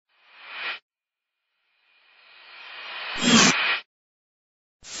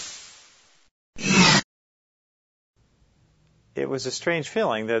it was a strange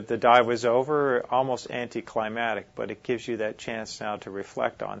feeling that the dive was over, almost anticlimactic, but it gives you that chance now to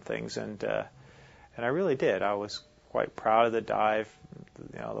reflect on things, and I really did. I was quite proud of the dive.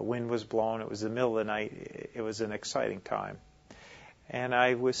 The wind was blowing. It was the middle of the night. It was an exciting time. And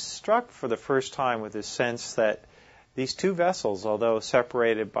I was struck for the first time with this sense that these two vessels, although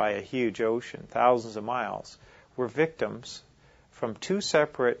separated by a huge ocean, thousands of miles, were victims from two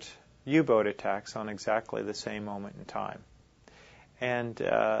separate U-boat attacks on exactly the same moment in time. And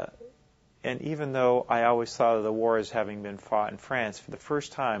even though I always thought of the war as having been fought in France, for the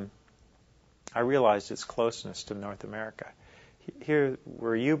first time I realized its closeness to North America. Here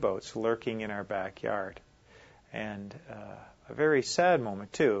were U-boats lurking in our backyard. And a very sad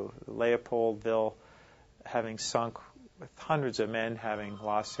moment, too. Leopoldville having sunk, with hundreds of men having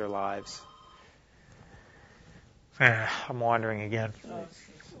lost their lives. I'm wandering again. No, it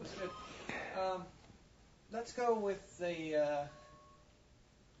was good. Let's go with the...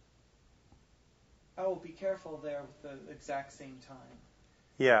 be careful there with the exact same time.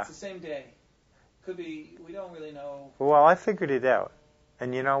 Yeah. It's the same day. Could be, we don't really know. Well, I figured it out.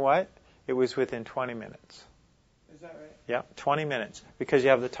 And you know what? It was within 20 minutes. Is that right? Yeah, 20 minutes. Because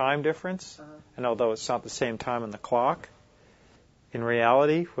you have the time difference, and although it's not the same time on the clock, in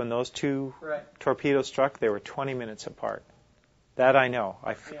reality, when those two torpedoes struck, they were 20 minutes apart. That I know.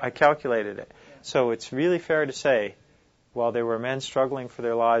 I calculated it. Yeah. So it's really fair to say, while there were men struggling for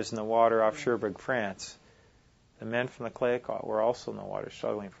their lives in the water off Shipwreck, France, the men from the Clayoquot were also in the water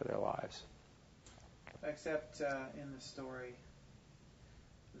struggling for their lives. Except in the story,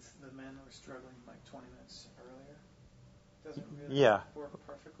 the men were struggling like 20 minutes earlier. Doesn't really work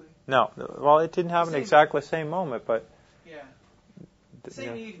perfectly. No. Well, it didn't happen exactly the same moment, but... Yeah.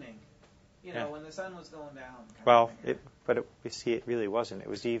 Same evening. When the sun was going down. Well, you see, it really wasn't. It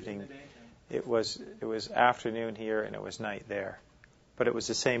was evening. It was afternoon here, and it was night there. But it was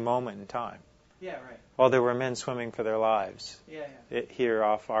the same moment in time. Yeah, right. Well, there were men swimming for their lives. Yeah. Here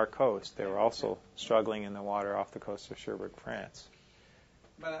off our coast. They were also struggling in the water off the coast of Shipwreck, France.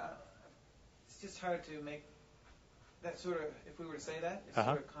 But it's just hard to make that sort of, if we were to say that, it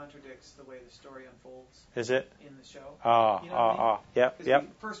sort of contradicts the way the story unfolds. Is it? In the show. Yep.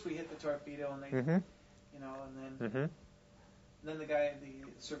 First we hit the torpedo and they, and then the guy, the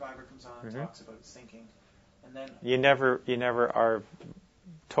survivor comes on and talks about it sinking. And then you never are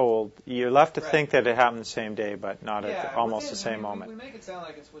told. You're left to think that it happened the same day, but not at almost the same moment. We make it sound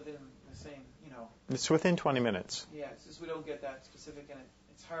like it's within the same, It's within 20 minutes. Yeah, it's just we don't get that specific, and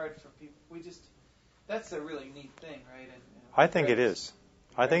it's hard for people. That's a really neat thing, right? And I think it is.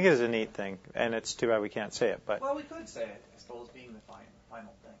 I think it is a neat thing, and it's too bad we can't say it. But well, we could say it, I suppose, being the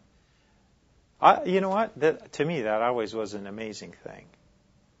final thing. You know what? To me, that always was an amazing thing.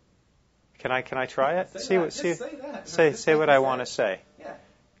 Can I try it? Say that. Say what I want to say. Yeah.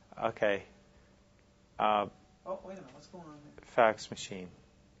 Okay. Wait a minute. What's going on there? Fax machine.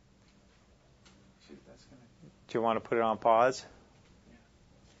 Shoot, that's gonna. Do you want to put it on pause?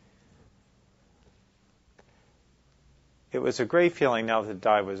 It was a great feeling now that the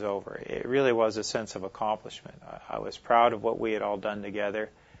dive was over. It really was a sense of accomplishment. I was proud of what we had all done together.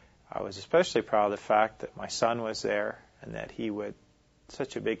 I was especially proud of the fact that my son was there and that he was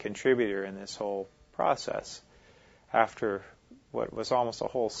such a big contributor in this whole process. After what was almost a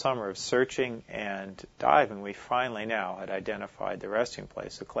whole summer of searching and diving, we finally now had identified the resting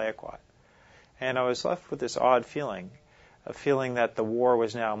place, the Clayoquot. And I was left with this odd feeling, a feeling that the war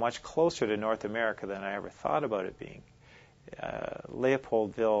was now much closer to North America than I ever thought about it being.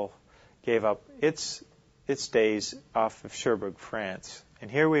 Leopoldville gave up its days off of Shipwreck, France, and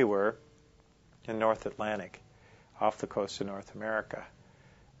here we were in North Atlantic, off the coast of North America,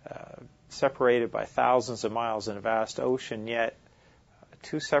 separated by thousands of miles in a vast ocean, yet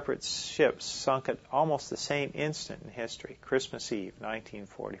two separate ships sunk at almost the same instant in history, Christmas Eve,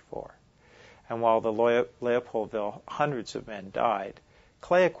 1944. And while the Leopoldville, hundreds of men died,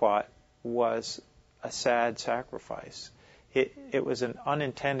 Clayoquot was a sad sacrifice. It was an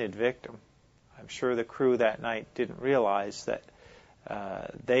unintended victim. I'm sure the crew that night didn't realize that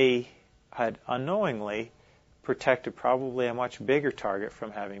they had unknowingly protected probably a much bigger target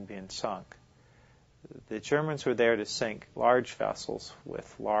from having been sunk. The Germans were there to sink large vessels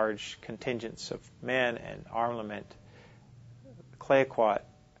with large contingents of men and armament. Clayoquot,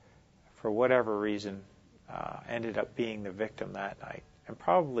 for whatever reason, ended up being the victim that night and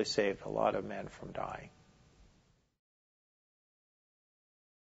probably saved a lot of men from dying.